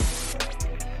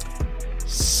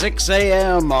6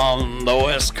 a.m. on the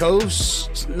West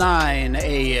Coast, 9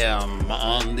 a.m.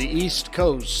 on the East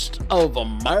Coast of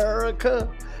America.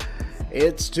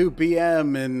 It's 2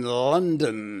 p.m. in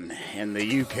London, in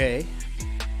the UK.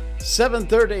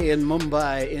 7:30 in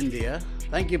Mumbai, India.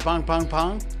 Thank you, Pong Pong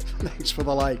Pong. Thanks for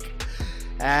the like.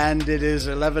 And it is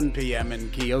 11 p.m.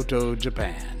 in Kyoto,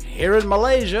 Japan. Here in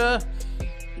Malaysia,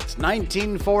 it's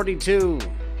 1942.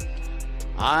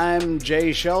 I'm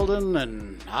Jay Sheldon,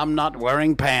 and I'm not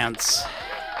wearing pants.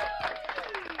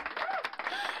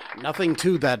 Nothing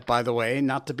to that, by the way,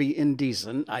 not to be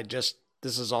indecent. This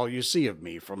is all you see of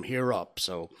me from here up,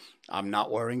 so I'm not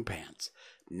wearing pants.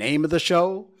 Name of the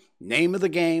show, name of the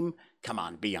game. Come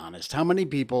on, be honest. How many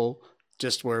people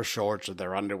just wear shorts or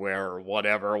their underwear or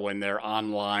whatever when they're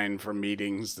online for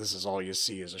meetings? This is all you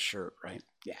see is a shirt, right?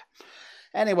 Yeah.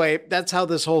 Anyway, that's how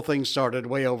this whole thing started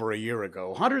way over a year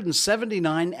ago.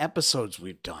 179 episodes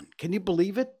we've done. Can you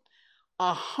believe it?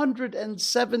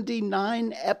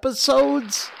 179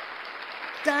 episodes?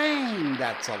 Dang,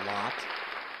 that's a lot.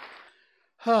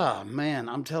 Oh, man,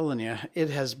 I'm telling you, it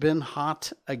has been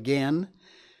hot again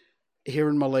here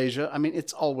in Malaysia. I mean,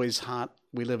 it's always hot.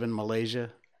 We live in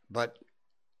Malaysia, but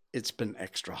it's been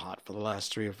extra hot for the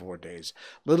last 3 or 4 days.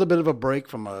 A little bit of a break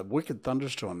from a wicked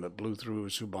thunderstorm that blew through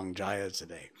Subang Jaya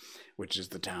today, which is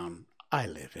the town I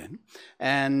live in.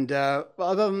 And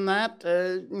other than that,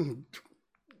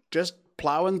 just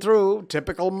plowing through.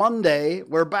 Typical Monday.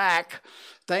 We're back.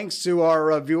 Thanks to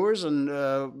our viewers and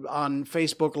on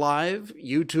Facebook Live,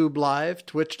 YouTube Live,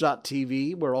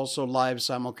 Twitch.tv. We're also live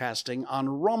simulcasting on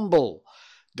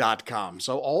Rumble.com.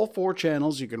 So all 4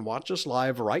 channels, you can watch us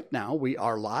live right now. We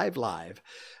are live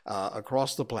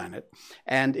across the planet.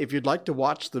 And if you'd like to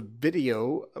watch the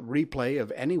video replay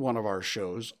of any one of our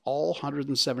shows, all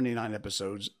 179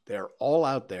 episodes, they're all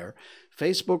out there.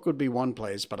 Facebook would be one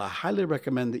place, but I highly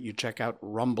recommend that you check out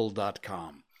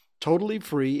Rumble.com. Totally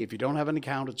free. If you don't have an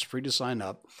account, it's free to sign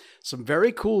up. Some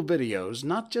very cool videos,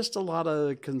 not just a lot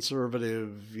of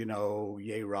conservative,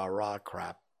 yay rah rah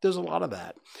crap. There's a lot of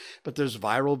that. But there's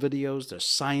viral videos, there's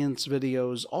science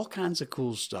videos, all kinds of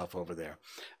cool stuff over there.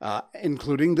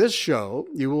 Including this show,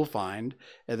 you will find,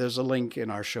 there's a link in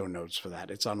our show notes for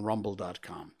that. It's on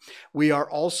rumble.com. We are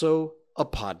also a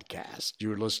podcast.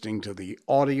 You're listening to the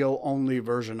audio-only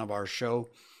version of our show.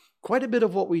 Quite a bit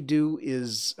of what we do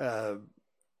is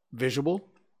visual.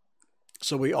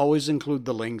 So we always include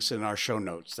the links in our show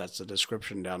notes. That's the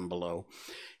description down below.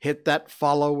 Hit that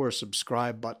follow or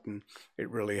subscribe button. It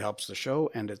really helps the show,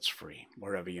 and it's free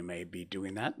wherever you may be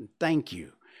doing that. And thank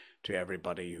you to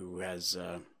everybody who has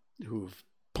who've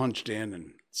punched in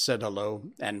and said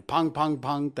hello. And pong pong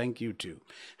pong, thank you too.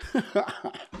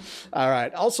 All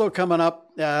right. Also coming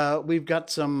up, we've got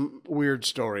some weird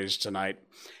stories tonight.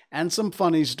 And some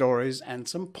funny stories and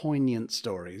some poignant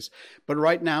stories. But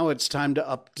right now it's time to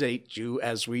update you,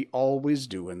 as we always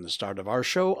do in the start of our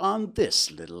show, on this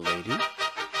little lady.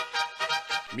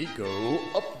 Miko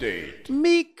Update.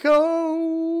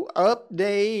 Miko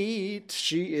Update.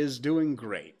 She is doing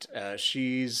great.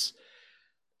 She's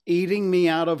eating me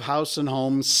out of house and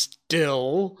home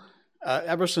still.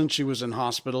 Ever since she was in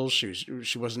hospital,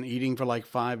 she wasn't eating for like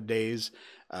 5 days.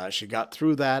 She got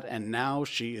through that, and now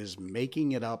she is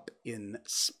making it up in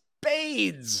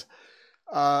spades.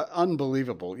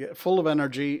 Unbelievable. Full of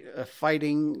energy,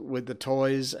 fighting with the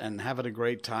toys and having a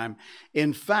great time.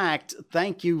 In fact,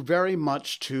 thank you very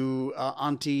much to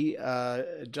Auntie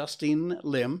Justine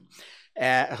Lim,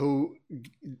 who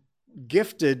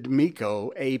gifted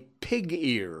Miko a pig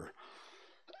ear.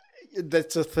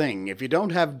 That's a thing. If you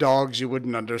don't have dogs, you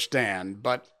wouldn't understand,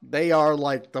 but they are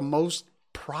like the most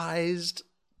prized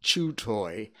chew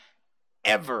toy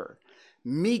ever.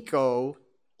 Miko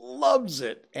loves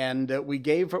it, and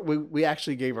we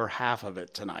actually gave her half of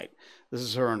it tonight. This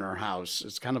is her in her house.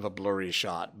 It's kind of a blurry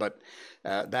shot, but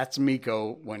that's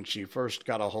Miko when she first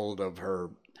got a hold of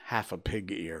her half a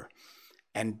pig ear.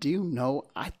 And do you know,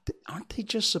 aren't they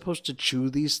just supposed to chew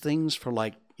these things for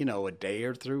a day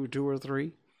or 2 or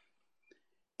 3?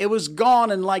 It was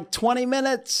gone in like 20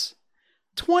 minutes.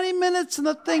 20 minutes and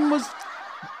the thing was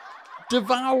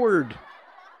devoured.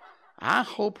 I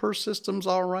hope her system's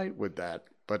all right with that.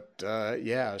 But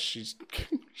yeah,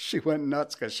 she went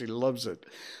nuts because she loves it.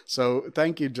 So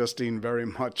thank you, Justine, very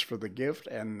much for the gift.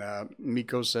 And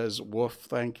Miko says, woof,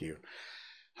 thank you.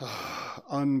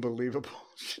 Unbelievable.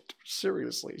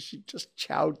 Seriously, she just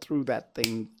chowed through that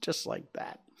thing just like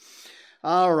that.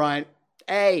 All right.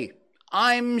 Hey,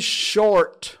 I'm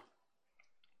short.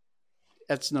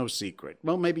 That's no secret.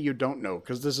 Well, maybe you don't know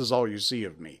because this is all you see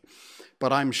of me.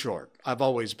 But I'm short. I've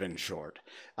always been short.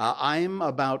 I'm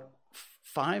about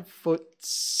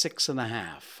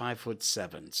 5'6.5",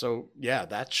 5'7". So yeah,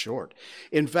 that's short.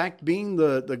 In fact, being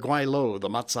the Guaylo, the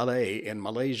Matsare in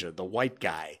Malaysia, the white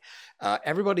guy,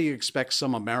 everybody expects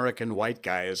some American white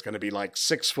guy is going to be like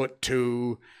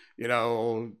 6'2",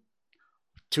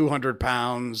 200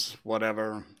 pounds,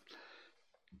 whatever.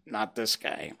 Not this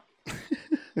guy.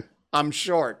 I'm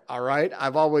short, all right?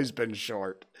 I've always been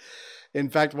short. In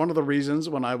fact, one of the reasons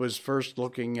when I was first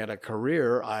looking at a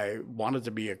career, I wanted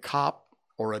to be a cop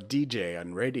or a DJ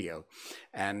on radio,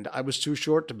 and I was too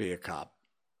short to be a cop.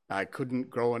 I couldn't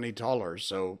grow any taller,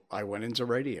 so I went into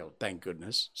radio, thank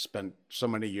goodness. Spent so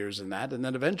many years in that, and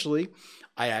then eventually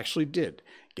I actually did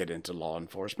get into law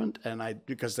enforcement, and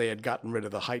because they had gotten rid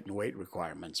of the height and weight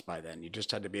requirements by then. You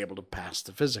just had to be able to pass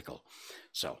the physical.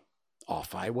 So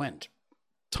off I went.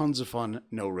 Tons of fun,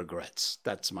 no regrets.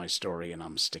 That's my story, and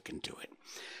I'm sticking to it.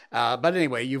 But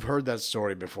anyway, you've heard that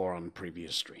story before on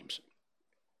previous streams.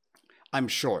 I'm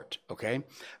short, okay?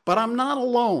 But I'm not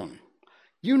alone.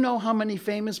 You know how many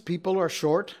famous people are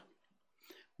short?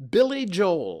 Billy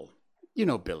Joel. You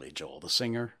know Billy Joel, the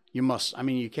singer.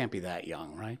 You can't be that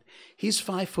young, right? He's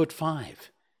 5'5".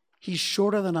 He's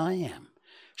shorter than I am.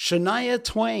 Shania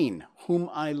Twain, whom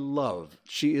I love.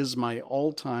 She is my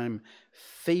all-time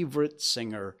favorite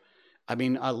singer. I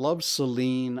love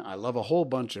Celine. I love a whole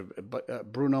bunch of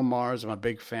Bruno Mars. I'm a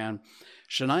big fan.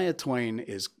 Shania Twain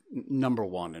is number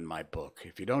one in my book.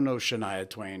 If you don't know Shania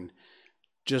Twain,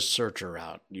 just search her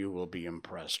out. You will be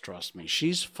impressed. Trust me.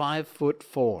 She's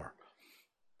 5'4".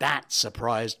 That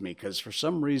surprised me because for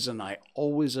some reason I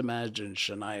always imagined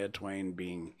Shania Twain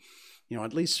being,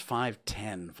 at least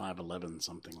 5'10", 5'11",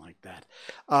 something like that.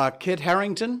 Kit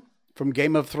Harington from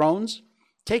Game of Thrones.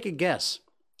 Take a guess,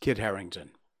 Kit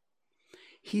Harington.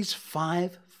 He's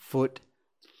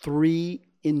 5'3"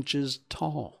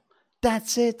 tall.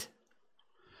 That's it.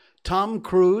 Tom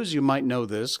Cruise, you might know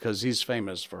this because he's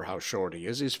famous for how short he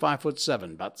is. He's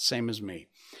 5'7", about the same as me.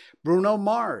 Bruno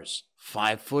Mars,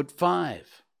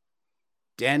 5'5".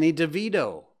 Danny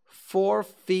DeVito,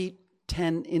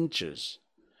 4'10".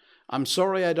 I'm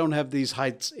sorry I don't have these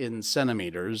heights in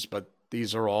centimeters, but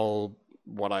these are all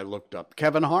what I looked up.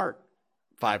 Kevin Hart,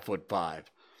 5'5".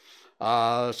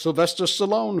 Sylvester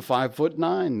Stallone,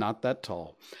 5'9", not that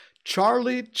tall.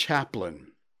 Charlie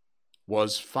Chaplin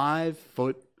was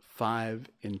 5'5"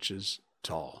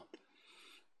 tall.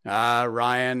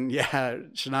 Ryan, yeah,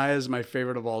 Shania is my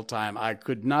favorite of all time. I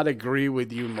could not agree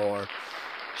with you more.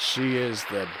 She is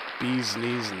the bee's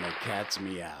knees and the cat's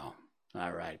meow.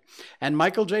 All right. And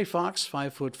Michael J. Fox,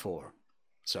 5'4".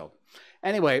 So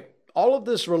anyway, all of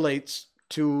this relates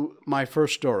to my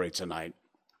first story tonight.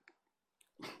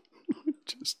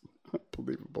 Just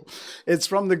unbelievable. It's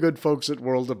from the good folks at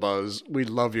World of Buzz. We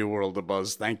love you, World of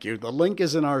Buzz. Thank you. The link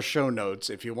is in our show notes.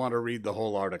 If you want to read the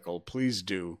whole article, please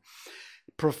do.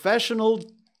 Professional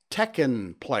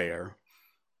Tekken player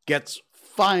gets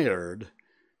fired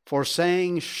for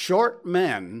saying short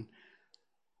men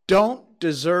don't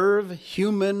deserve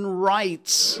human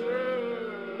rights.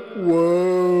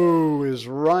 Whoa is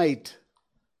right.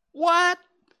 What?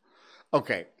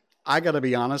 Okay, I got to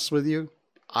be honest with you.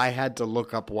 I had to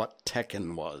look up what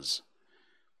Tekken was.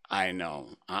 I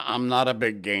know. I'm not a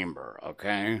big gamer,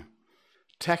 okay?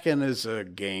 Tekken is a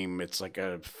game. It's like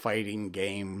a fighting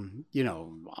game,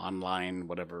 online,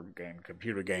 whatever game,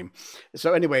 computer game.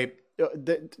 So anyway,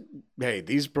 hey,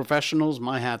 these professionals,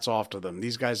 my hat's off to them.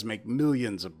 These guys make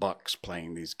millions of bucks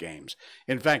playing these games.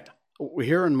 In fact,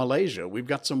 here in Malaysia, we've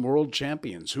got some world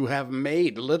champions who have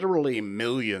made literally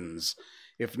millions,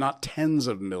 if not tens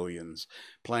of millions,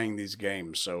 playing these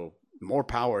games. So more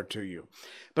power to you.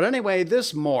 But anyway,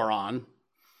 this moron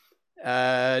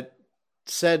said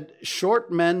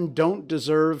short men don't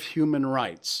deserve human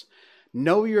rights.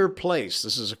 Know your place.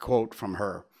 This is a quote from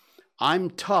her.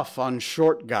 I'm tough on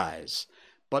short guys,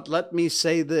 but let me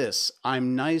say this.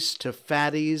 I'm nice to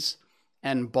fatties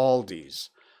and baldies.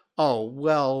 Oh,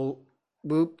 well,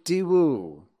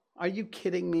 whoop-de-woo. Are you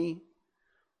kidding me?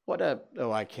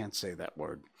 I can't say that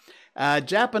word. A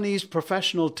Japanese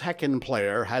professional Tekken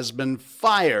player has been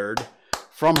fired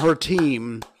from her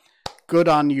team. Good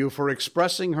on you for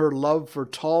expressing her love for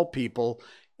tall people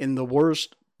in the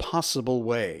worst possible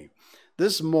way.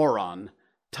 This moron,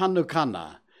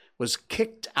 Tanukana, was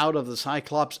kicked out of the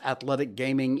Cyclops Athletic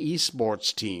Gaming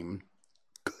esports team.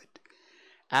 Good.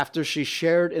 After she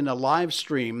shared in a live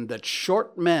stream that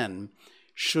short men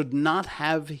should not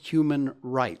have human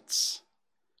rights.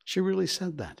 She really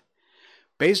said that.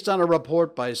 Based on a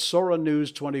report by Sora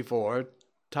News 24,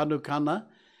 Tanukana,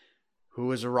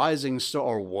 who is a rising star,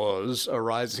 or was a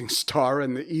rising star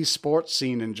in the esports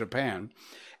scene in Japan,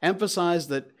 emphasized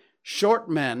that short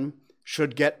men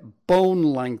should get bone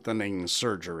lengthening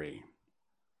surgery.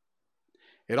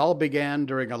 It all began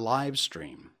during a live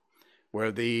stream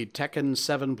where the Tekken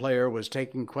 7 player was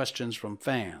taking questions from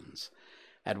fans.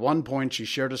 At one point, she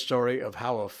shared a story of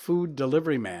how a food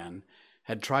delivery man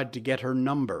had tried to get her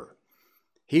number.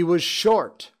 He was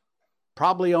short,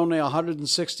 probably only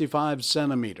 165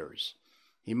 centimeters.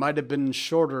 He might have been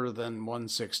shorter than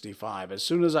 165. As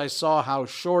soon as I saw how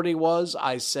short he was,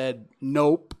 I said,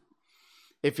 nope.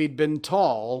 If he'd been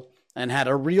tall and had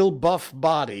a real buff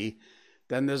body,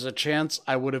 then there's a chance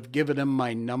I would have given him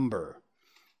my number.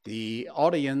 The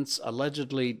audience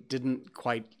allegedly didn't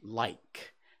quite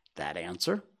like that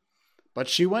answer, but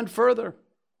she went further.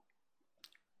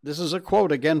 This is a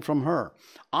quote again from her.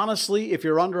 Honestly, if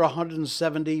you're under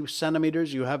 170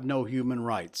 centimeters, you have no human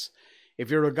rights.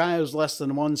 If you're a guy who's less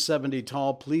than 170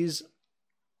 tall, please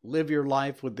live your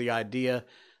life with the idea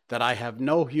that I have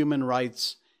no human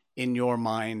rights in your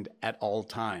mind at all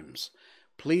times.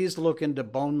 Please look into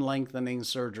bone lengthening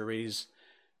surgeries.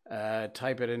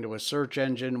 Type it into a search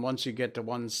engine. Once you get to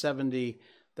 170,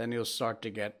 then you'll start to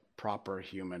get proper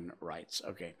human rights.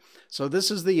 Okay, so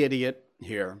this is the idiot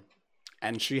here,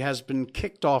 and she has been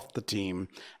kicked off the team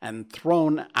and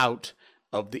thrown out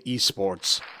of the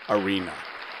esports arena.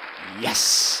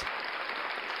 Yes!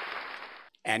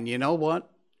 And you know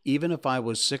what? Even if I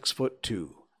was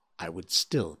 6'2", I would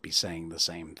still be saying the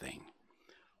same thing.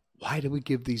 Why do we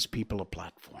give these people a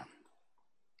platform?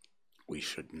 We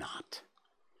should not.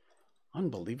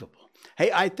 Unbelievable.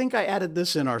 Hey, I think I added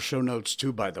this in our show notes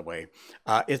too, by the way.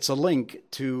 It's a link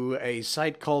to a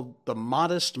site called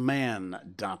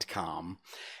themodestman.com,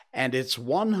 and it's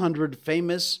 100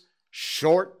 famous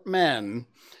short men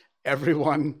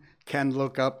everyone can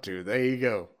look up to. There you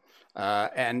go.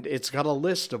 And it's got a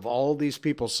list of all these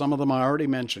people. Some of them I already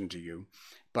mentioned to you.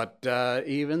 But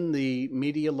even the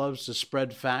media loves to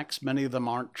spread facts. Many of them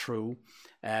aren't true.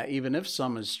 Even if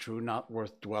some is true, not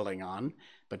worth dwelling on.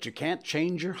 But you can't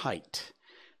change your height.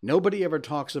 Nobody ever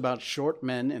talks about short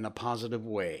men in a positive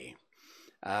way.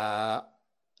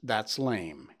 That's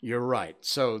lame. You're right.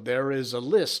 So there is a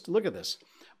list. Look at this.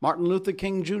 Martin Luther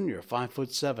King Jr.,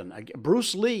 5'7".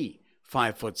 Bruce Lee,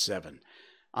 5'7".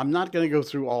 I'm not going to go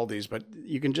through all these, but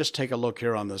you can just take a look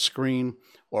here on the screen,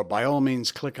 or by all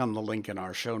means, click on the link in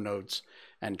our show notes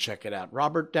and check it out.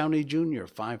 Robert Downey Jr.,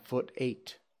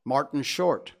 5'8". Martin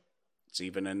Short, it's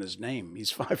even in his name.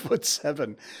 He's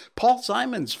 5'7". Paul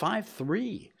Simons,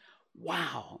 5'3".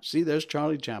 Wow. See, there's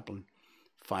Charlie Chaplin,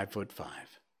 5'5".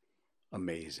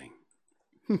 Amazing.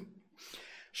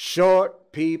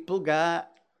 Short people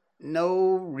got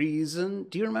no reason.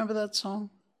 Do you remember that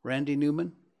song? Randy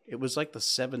Newman? It was like the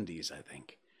 70s, I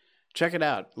think. Check it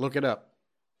out. Look it up.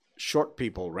 Short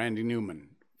People, Randy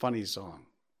Newman. Funny song.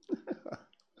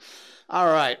 All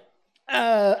right.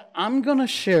 I'm going to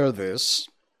share this.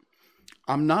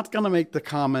 I'm not going to make the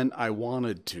comment I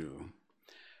wanted to,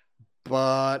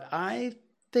 but I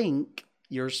think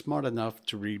you're smart enough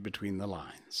to read between the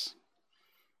lines.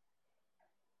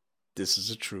 This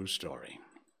is a true story.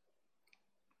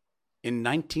 In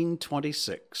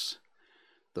 1926,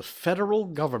 the federal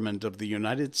government of the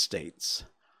United States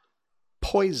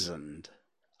poisoned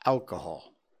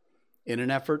alcohol in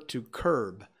an effort to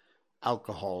curb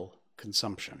alcohol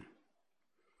consumption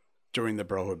during the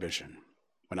Prohibition,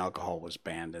 when alcohol was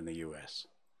banned in the U.S.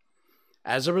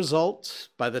 As a result,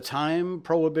 by the time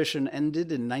Prohibition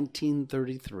ended in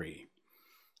 1933,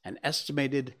 an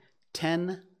estimated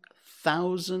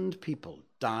 10,000 people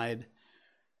died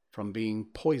from being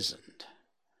poisoned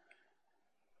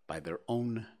by their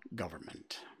own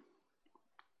government.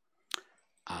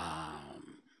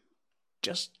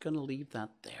 Just going to leave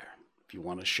that there. If you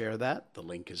want to share that, the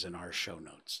link is in our show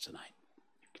notes tonight.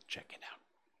 You can check it out.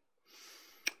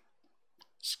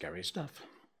 Scary stuff.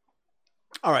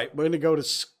 All right, we're going to go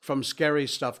from scary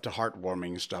stuff to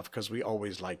heartwarming stuff, because we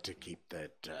always like to keep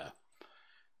that.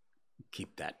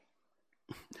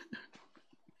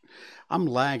 I'm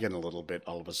lagging a little bit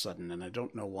all of a sudden, and I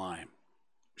don't know why.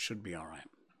 Should be all right.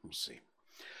 We'll see.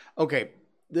 Okay,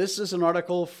 this is an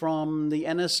article from the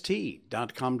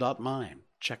nst.com.my.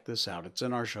 Check this out. It's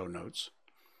in our show notes.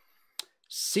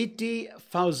 Siti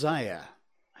Fauzaya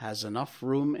has enough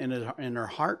room in her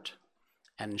heart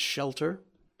and shelter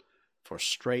for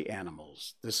stray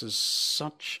animals. This is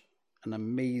such an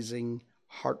amazing,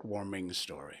 heartwarming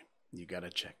story. You got to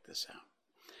check this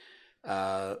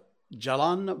out.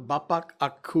 Jalan Bapak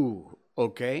Aku,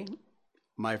 okay?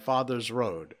 My father's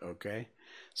road, okay?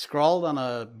 Scrawled on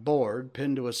a board,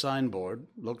 pinned to a signboard,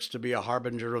 looks to be a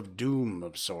harbinger of doom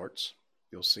of sorts.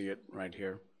 You'll see it right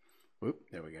here. Whoop,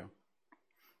 there we go.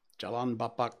 Jalan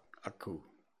Bapak Aku.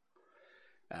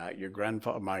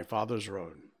 my father's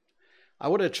road. I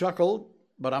would have chuckled,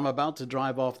 but I'm about to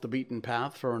drive off the beaten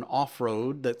path for an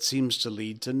off-road that seems to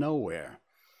lead to nowhere.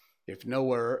 If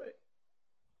nowhere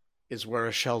is where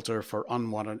a shelter for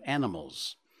unwanted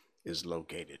animals is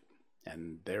located.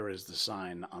 And there is the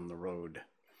sign on the road.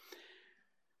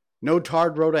 No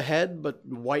tarred road ahead, but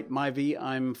white Myvi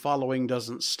I'm following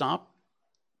doesn't stop.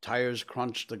 Tires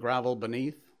crunch the gravel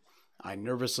beneath. I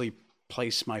nervously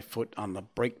place my foot on the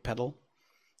brake pedal.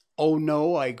 Oh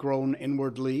no, I groan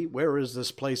inwardly. Where is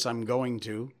this place I'm going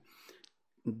to?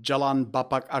 Jalan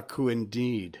Bapak Aku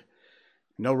indeed.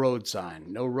 No road sign,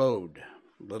 no road.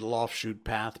 Little offshoot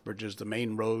path bridges the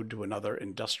main road to another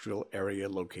industrial area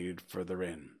located further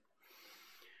in.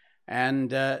 And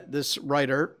this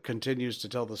writer continues to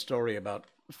tell the story about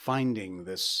finding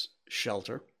this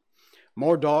shelter.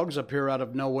 More dogs appear out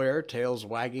of nowhere, tails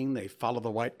wagging. They follow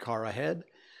the white car ahead.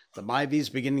 The Myvi's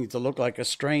beginning to look like a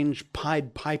strange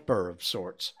Pied Piper of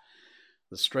sorts.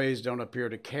 The strays don't appear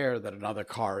to care that another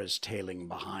car is tailing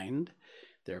behind.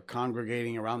 They're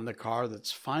congregating around the car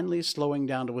that's finally slowing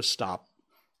down to a stop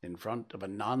in front of a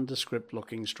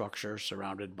nondescript-looking structure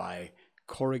surrounded by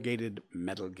corrugated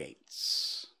metal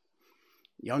gates.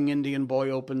 Young Indian boy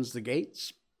opens the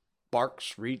gates.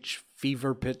 Barks reach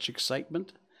fever-pitch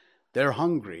excitement. They're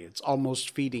hungry. It's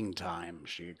almost feeding time,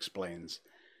 she explains.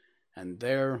 And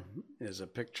there is a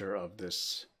picture of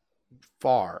this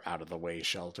far out-of-the-way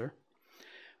shelter.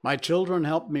 My children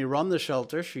helped me run the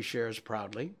shelter, she shares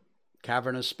proudly.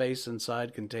 Cavernous space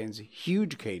inside contains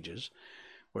huge cages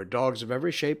where dogs of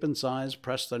every shape and size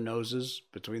press their noses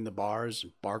between the bars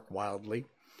and bark wildly.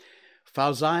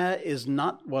 Fauzaya is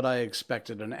not what I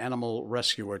expected an animal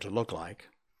rescuer to look like.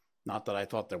 Not that I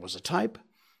thought there was a type,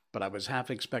 but I was half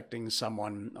expecting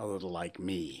someone a little like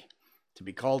me. To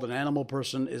be called an animal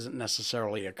person isn't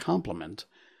necessarily a compliment,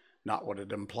 not what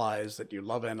it implies that you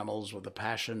love animals with a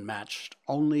passion matched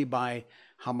only by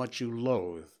how much you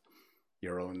loathe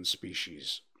your own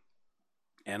species.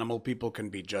 Animal people can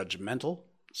be judgmental,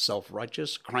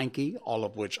 self-righteous, cranky, all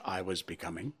of which I was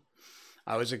becoming.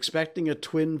 I was expecting a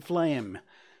twin flame,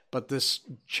 but this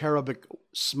cherubic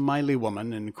smiley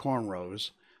woman in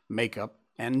cornrows, makeup,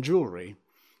 and jewelry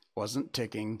wasn't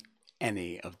ticking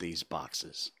any of these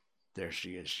boxes. There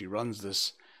she is. She runs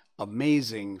this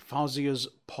amazing Fauzia's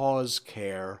Paws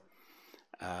Care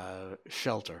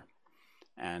shelter.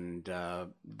 And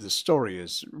the story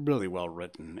is really well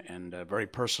written and a very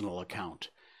personal account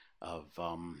of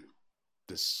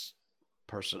this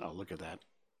person. Oh, look at that.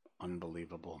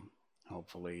 Unbelievable.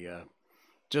 Hopefully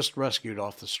just rescued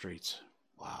off the streets.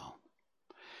 Wow.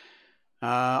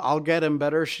 I'll get him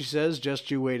better, she says.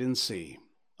 Just you wait and see.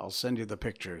 I'll send you the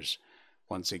pictures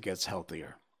once he gets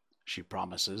healthier, she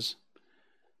promises.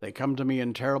 They come to me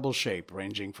in terrible shape,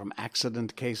 ranging from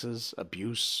accident cases,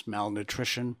 abuse,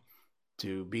 malnutrition,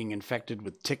 to being infected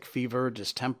with tick fever,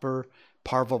 distemper,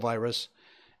 parvovirus,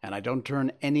 and I don't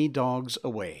turn any dogs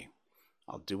away.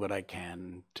 I'll do what I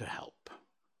can to help.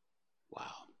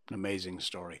 Wow, an amazing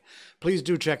story. Please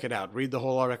do check it out. Read the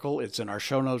whole article. It's in our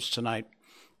show notes tonight.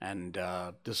 And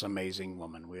this amazing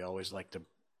woman. We always like to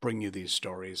bring you these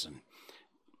stories. And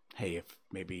hey, if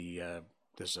maybe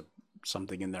there's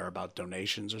something in there about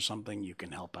donations or something, you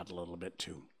can help out a little bit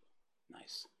too.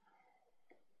 Nice.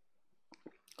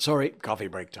 Sorry, coffee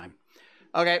break time.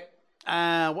 Okay,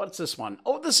 what's this one?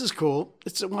 Oh, this is cool.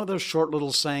 It's one of those short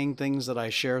little saying things that I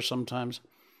share sometimes.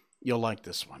 You'll like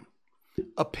this one.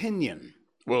 Opinion.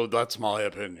 Well, that's my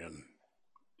opinion.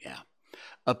 Yeah.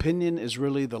 Opinion is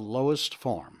really the lowest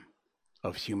form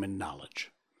of human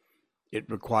knowledge. It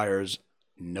requires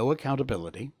no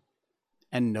accountability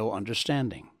and no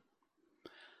understanding.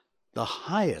 The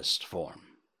highest form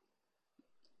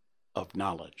of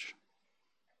knowledge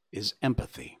is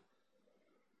empathy,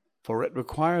 for it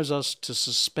requires us to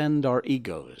suspend our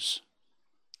egos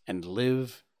and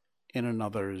live in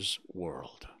another's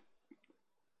world.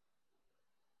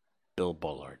 Bill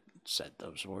Bullard said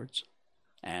those words,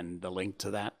 and the link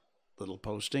to that little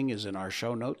posting is in our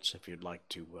show notes if you'd like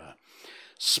to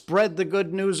spread the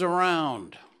good news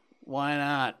around. Why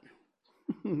not?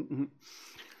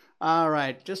 All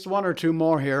right, just one or two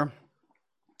more here.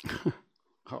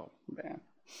 Oh, man.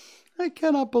 I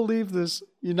cannot believe this.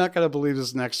 You're not going to believe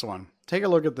this next one. Take a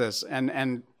look at this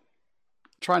and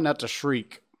try not to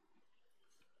shriek.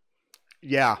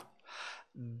 Yeah,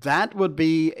 that would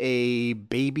be a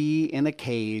baby in a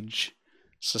cage,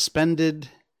 suspended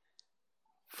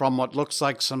from what looks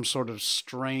like some sort of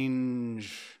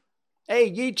strange... Hey,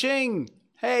 Yi Ching!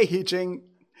 Hey, Yi Ching!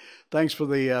 Thanks for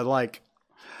the like.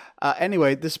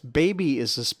 Anyway, this baby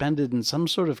is suspended in some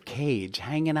sort of cage,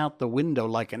 hanging out the window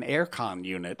like an aircon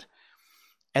unit.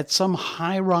 at some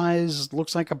high-rise,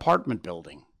 looks like apartment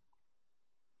building.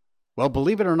 Well,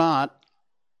 believe it or not,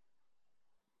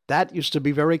 that used to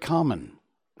be very common.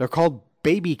 They're called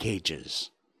baby cages.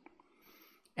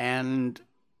 And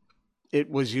it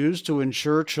was used to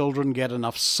ensure children get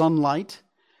enough sunlight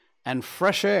and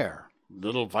fresh air,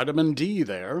 little vitamin D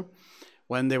there,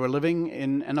 when they were living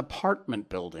in an apartment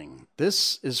building.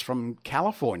 This is from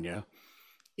California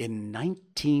in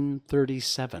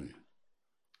 1937.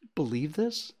 Believe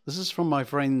this? This is from my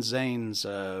friend Zane's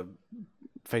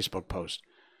Facebook post.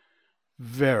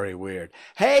 Very weird.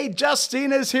 Hey,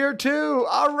 Justine is here too.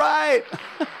 All right.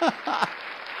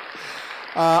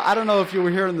 I don't know if you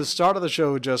were here in the start of the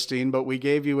show, Justine, but we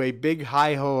gave you a big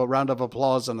hi-ho, a round of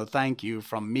applause, and a thank you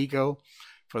from Miko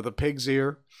for the pig's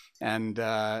ear, and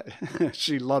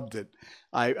she loved it.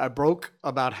 I broke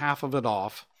about half of it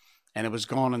off, and it was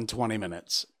gone in 20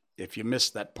 minutes. If you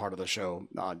missed that part of the show,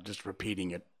 just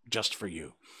repeating it just for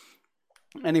you.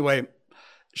 Anyway,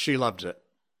 she loved it,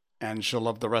 and she'll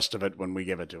love the rest of it when we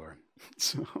give it to her.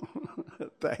 So,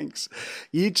 thanks.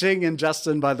 Yi Ching and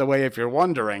Justin, by the way, if you're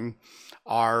wondering,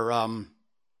 are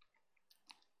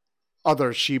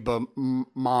other Shiba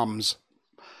moms.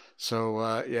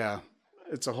 So yeah,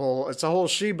 it's a whole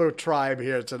Shiba tribe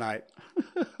here tonight.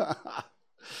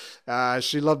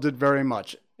 She loved it very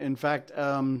much. In fact,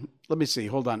 let me see.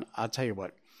 Hold on. I'll tell you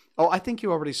what. Oh, I think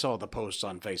you already saw the post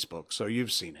on Facebook, so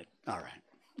you've seen it. All right.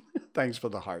 Thanks for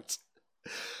the hearts.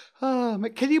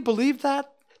 Can you believe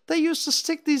that? They used to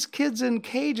stick these kids in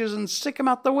cages and stick them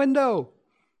out the window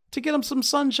to get them some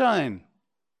sunshine.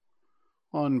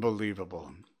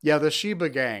 Unbelievable. Yeah, the Shiba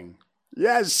gang.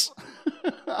 Yes.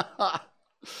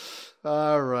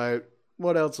 All right.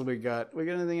 What else have we got? We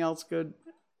got anything else good?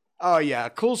 Oh, yeah.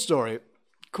 Cool story.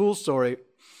 Cool story.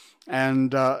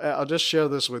 And I'll just share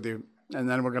this with you. And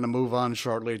then we're going to move on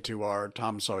shortly to our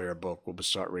Tom Sawyer book. We'll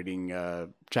start reading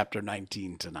chapter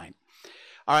 19 tonight.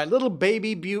 All right. Little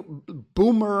baby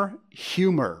boomer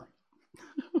humor.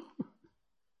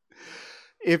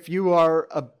 If you are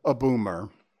a boomer,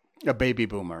 a baby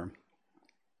boomer,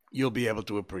 you'll be able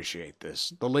to appreciate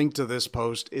this. The link to this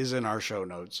post is in our show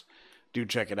notes. Do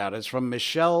check it out. It's from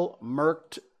Michelle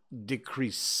Merkt de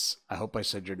Cries. I hope I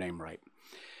said your name right.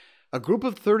 A group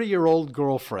of 30-year-old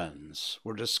girlfriends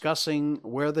were discussing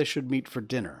where they should meet for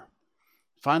dinner.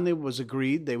 Finally, it was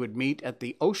agreed they would meet at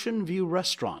the Ocean View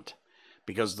restaurant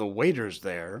because the waiters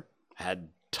there had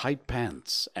tight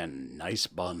pants and nice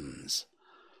buns.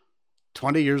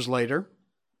 20 years later,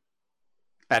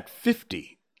 at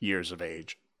 50 years of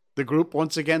age, the group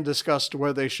once again discussed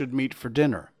where they should meet for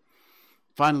dinner.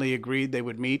 Finally agreed they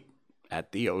would meet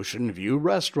at the Ocean View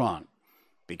restaurant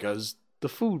because the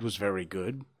food was very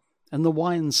good and the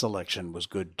wine selection was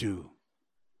good too.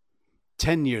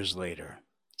 10 years later,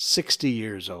 60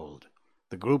 years old,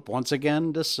 the group once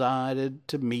again decided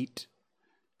to meet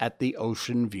at the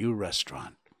Ocean View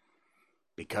restaurant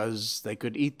because they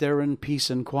could eat there in peace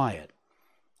and quiet,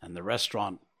 and the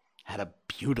restaurant had a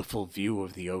beautiful view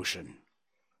of the ocean.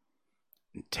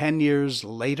 And 10 years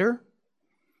later,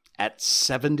 at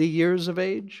 70 years of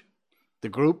age, the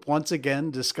group once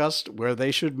again discussed where they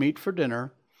should meet for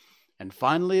dinner, and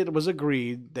finally it was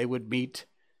agreed they would meet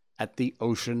at the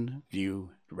Ocean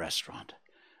View restaurant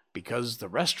because the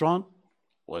restaurant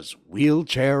was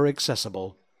wheelchair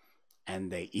accessible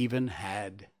and they even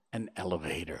had an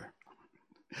elevator.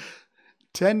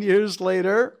 10 years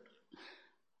later,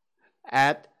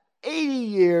 at 80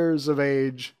 years of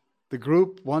age, the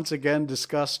group once again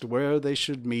discussed where they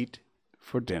should meet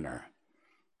for dinner.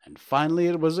 And finally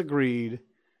it was agreed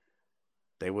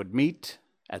they would meet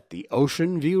at the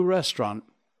Ocean View restaurant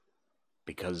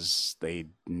because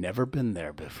they'd never been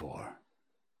there before.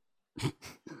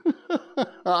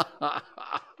 Oh,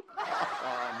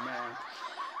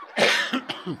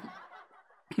 man.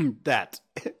 That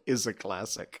is a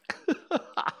classic.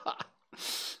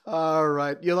 All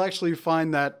right. You'll actually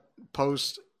find that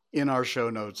post in our show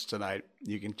notes tonight.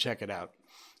 You can check it out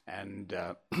and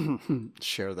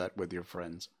share that with your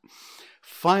friends.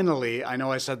 Finally, I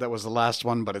know I said that was the last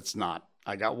one, but it's not.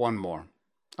 I got one more.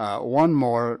 One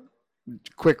more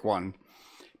quick one.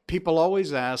 People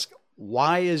always ask,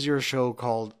 why is your show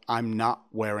called I'm Not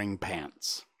Wearing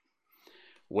Pants?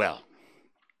 Well,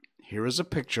 here is a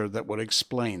picture that would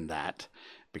explain that,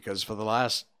 because for the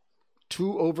last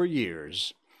 2 over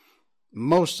years,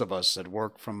 most of us that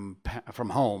work from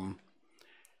home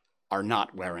are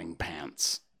not wearing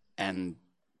pants. And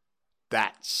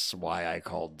that's why I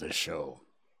called this show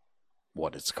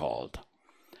what it's called.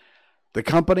 The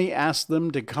company asked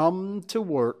them to come to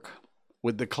work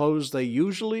with the clothes they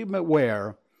usually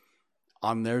wear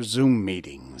on their Zoom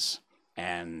meetings.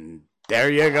 And There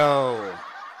you go.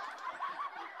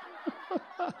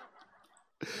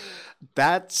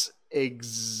 That's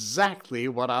exactly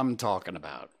what I'm talking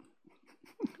about.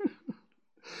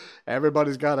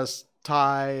 Everybody's got a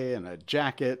tie and a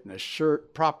jacket and a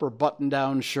shirt, proper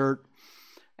button-down shirt,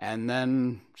 and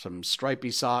then some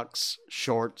stripy socks,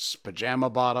 shorts, pajama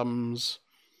bottoms,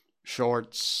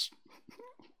 shorts,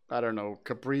 I don't know,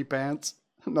 capri pants,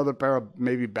 another pair of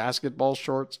maybe basketball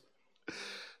shorts.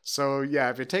 So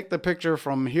yeah, if you take the picture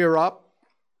from here up,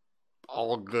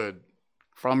 all good.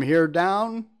 From here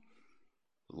down,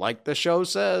 like the show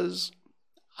says,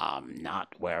 I'm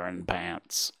not wearing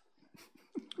pants.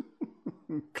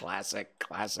 Classic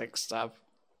stuff.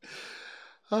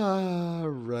 All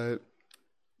right.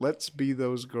 Let's be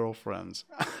those girlfriends.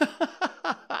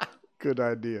 Good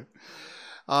idea.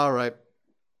 All right.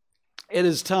 It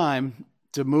is time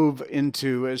to move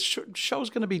into a show's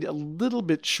going to be a little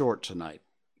bit short tonight.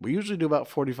 We usually do about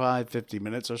 45, 50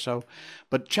 minutes or so.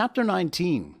 But chapter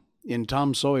 19 in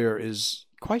Tom Sawyer is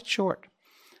quite short.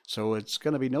 So it's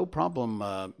going to be no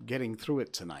problem getting through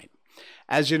it tonight.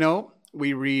 As you know,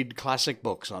 we read classic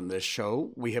books on this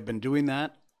show. We have been doing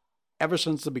that ever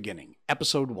since the beginning,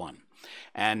 episode 1.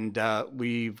 And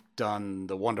we've done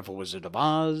The Wonderful Wizard of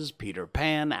Oz, Peter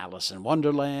Pan, Alice in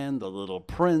Wonderland, The Little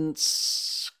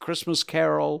Prince, Christmas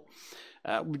Carol.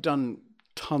 We've done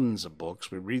tons of books.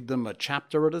 We read them a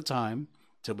chapter at a time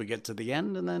till we get to the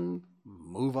end and then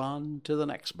move on to the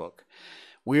next book.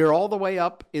 We are all the way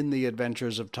up in the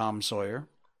Adventures of Tom Sawyer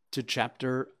to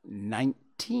chapter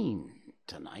 19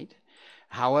 tonight.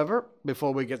 However,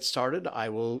 before we get started, I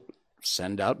will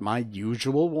send out my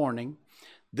usual warning.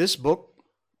 This book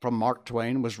from Mark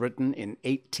Twain was written in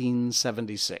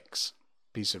 1876.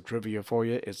 Piece of trivia for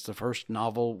you, it's the first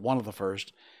novel, one of the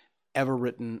first, ever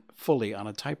written fully on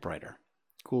a typewriter.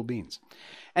 Cool beans.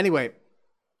 Anyway,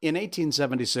 in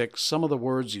 1876, some of the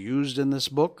words used in this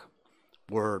book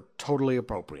were totally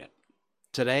appropriate.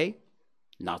 Today,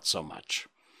 not so much.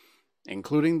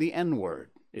 Including the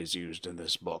N-word is used in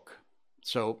this book.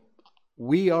 So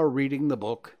we are reading the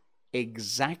book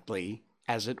exactly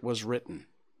as it was written,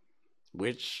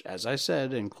 which, as I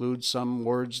said, includes some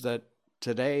words that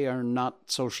today are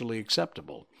not socially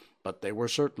acceptable, but they were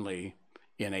certainly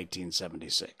in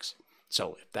 1876.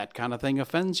 So if that kind of thing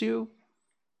offends you,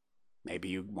 maybe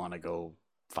you want to go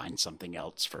find something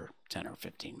else for 10 or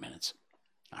 15 minutes.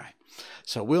 All right.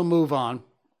 So we'll move on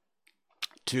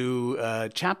to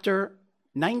chapter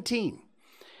 19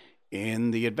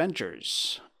 in The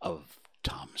Adventures of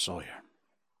Tom Sawyer.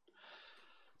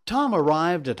 Tom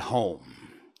arrived at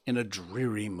home in a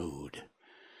dreary mood,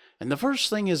 and the first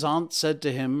thing his aunt said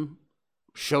to him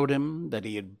showed him that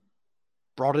he had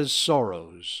brought his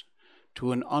sorrows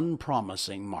to an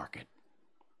unpromising market.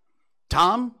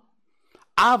 "Tom,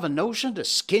 I've a notion to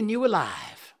skin you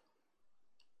alive."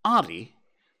 "Auntie,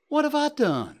 what have I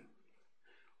done?"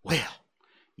 "Well,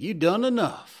 you done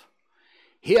enough.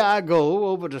 Here I go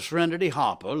over to Serenity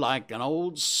Hopper like an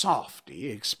old softy,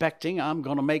 expecting I'm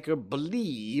going to make her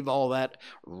believe all that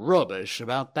rubbish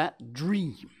about that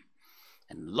dream.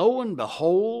 And lo and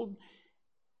behold,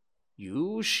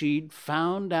 she'd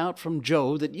found out from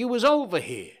Joe that you was over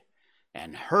here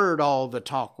and heard all the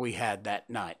talk we had that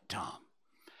night, Tom.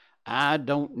 I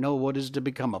don't know what is to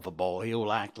become of a boy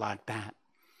who'll act like that.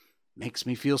 Makes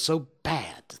me feel so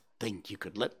bad to think you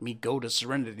could let me go to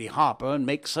Serenity Hopper and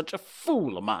make such a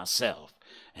fool of myself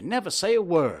and never say a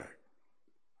word."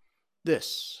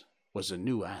 This was a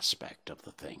new aspect of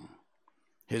the thing.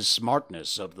 His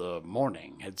smartness of the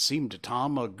morning had seemed to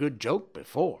Tom a good joke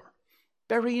before,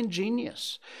 very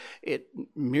ingenious. It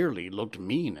merely looked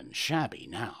mean and shabby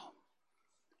now.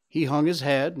 He hung his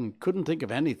head and couldn't think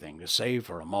of anything to say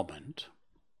for a moment.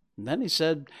 And then he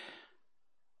said,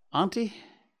 "Auntie,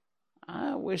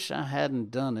 I wish I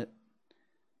hadn't done it,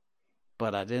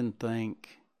 but I didn't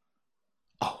think."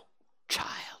 "Oh,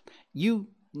 child, you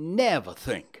never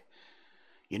think.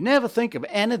 You never think of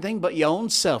anything but your own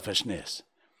selfishness.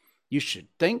 You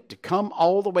should think to come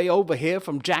all the way over here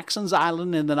from Jackson's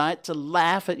Island in the night to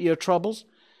laugh at your troubles,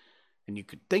 and you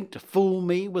could think to fool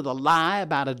me with a lie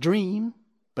about a dream,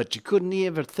 but you couldn't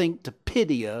ever think to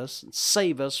pity us and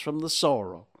save us from the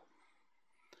sorrow.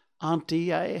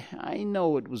 Auntie, I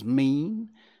know it was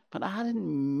mean, but I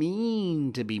didn't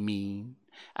mean to be mean.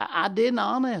 I didn't,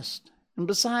 honest. And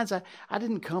besides, I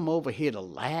didn't come over here to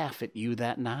laugh at you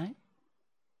that night."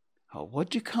 "Oh,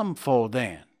 what'd you come for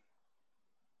then?"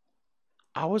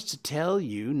 "I was to tell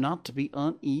you not to be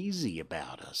uneasy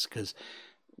about us, 'cause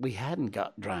we hadn't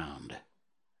got drowned."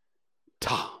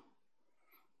 Tom,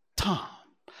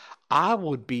 I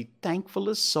would be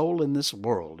thankfulest soul in this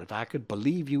world if I could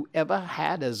believe you ever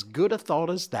had as good a thought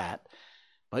as that,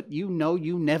 but you know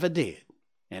you never did,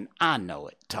 and I know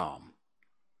it, Tom.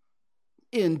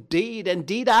 Indeed,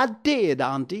 indeed I did,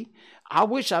 Auntie. I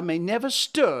wish I may never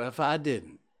stir if I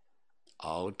didn't.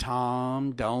 Oh,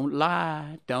 Tom, don't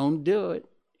lie. Don't do it.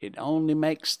 It only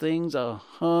makes things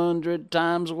 100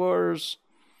 times worse.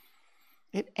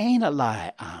 It ain't a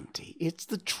lie, Auntie. It's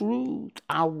the truth.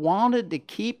 I wanted to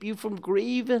keep you from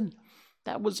grieving.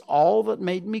 That was all that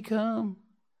made me come.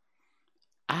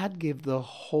 I'd give the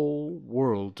whole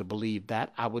world to believe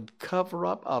that. I would cover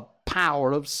up a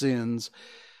power of sins.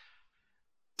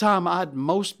 Tom, I'd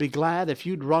most be glad if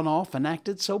you'd run off and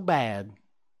acted so bad.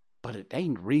 But it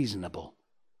ain't reasonable.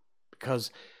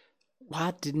 Because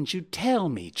why didn't you tell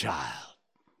me, child?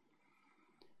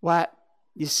 Why,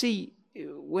 you see,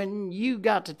 when you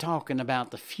got to talking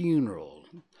about the funeral,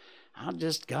 I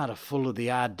just got full of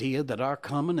the idea that our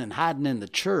coming and hiding in the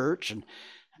church, and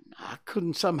I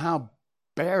couldn't somehow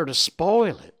bear to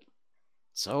spoil it.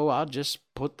 So I just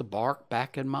put the bark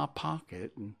back in my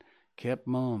pocket and kept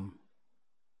mum.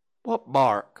 What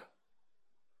bark?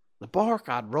 The bark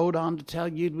I'd rode on to tell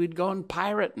you we'd gone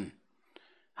pirating.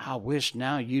 I wish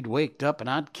now you'd waked up and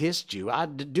I'd kissed you.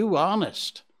 I'd do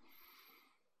honest.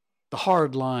 The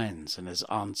hard lines in his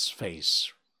aunt's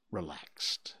face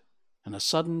relaxed, and a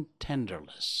sudden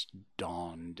tenderness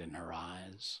dawned in her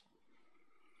eyes.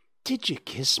 Did you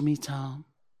kiss me, Tom?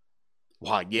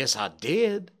 Why, yes, I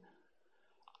did.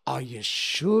 Are you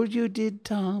sure you did,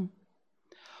 Tom?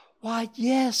 Why,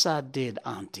 yes, I did,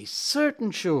 Auntie, certain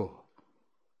sure.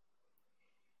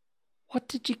 What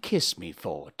did you kiss me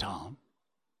for, Tom?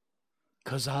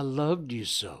 'Cause I loved you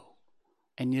so,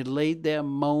 and you laid there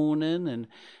moaning, and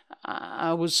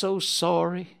I was so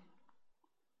sorry.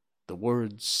 The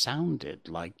words sounded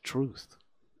like truth.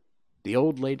 The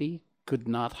old lady could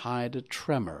not hide a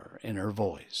tremor in her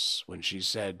voice when she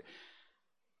said,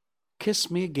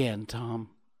 Kiss me again, Tom,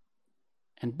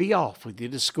 and be off with you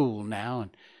to school now,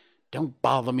 and don't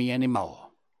bother me any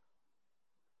more.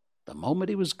 The moment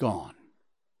he was gone,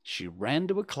 she ran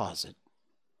to a closet,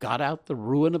 got out the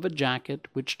ruin of a jacket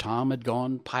which Tom had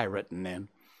gone pirating in.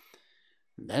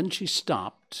 Then she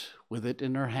stopped with it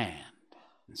in her hand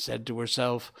and said to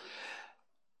herself,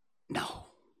 No,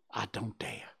 I don't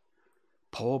dare.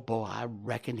 Poor boy, I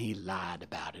reckon he lied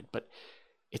about it, but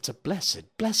it's a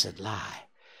blessed, blessed lie.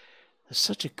 There's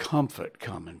such a comfort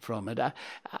coming from it. I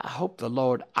hope the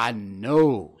Lord, I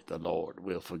know the Lord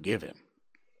will forgive him,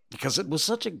 because it was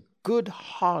such a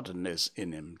good-heartedness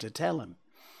in him to tell him.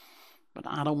 But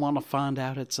I don't want to find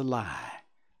out it's a lie.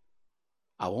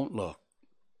 I won't look.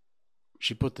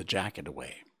 She put the jacket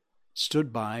away,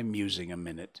 stood by musing a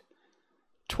minute.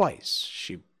 Twice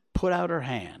she put out her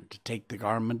hand to take the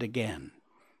garment again,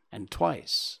 and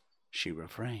twice she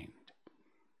refrained.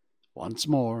 Once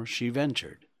more she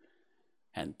ventured,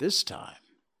 and this time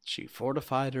she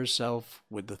fortified herself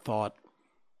with the thought,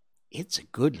 It's a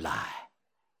good lie.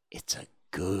 It's a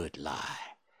good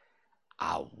lie.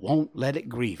 I won't let it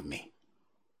grieve me.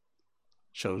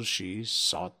 So she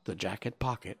sought the jacket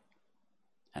pocket,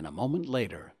 and a moment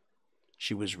later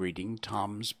she was reading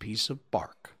Tom's piece of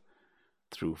bark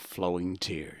through flowing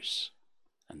tears,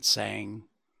 and saying,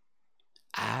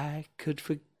 I could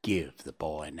forgive the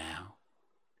boy now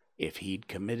if he'd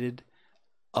committed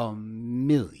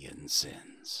 1,000,000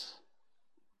 sins.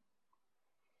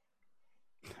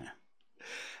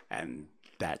 And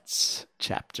that's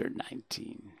chapter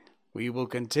 19. We will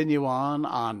continue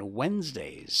on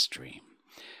Wednesday's stream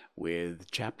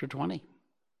with chapter 20.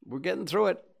 We're getting through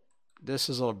it. This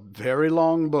is a very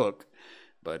long book,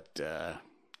 but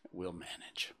we'll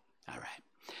manage. All right.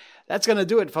 That's going to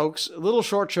do it, folks. A little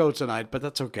short show tonight, but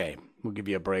that's okay. We'll give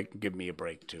you a break. Give me a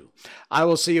break, too. I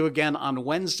will see you again on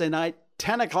Wednesday night,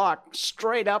 10 o'clock,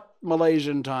 straight up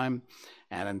Malaysian time.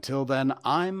 And until then,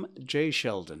 I'm Jay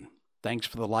Sheldon. Thanks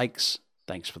for the likes.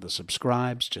 Thanks for the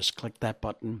subscribes. Just click that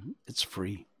button. It's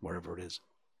free, wherever it is.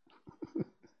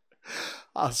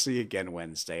 I'll see you again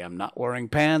Wednesday. I'm not wearing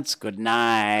pants. Good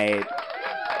night.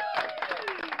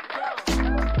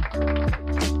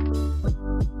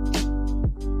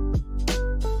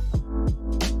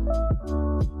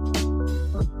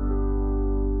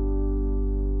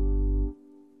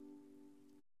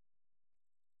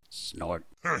 Snort.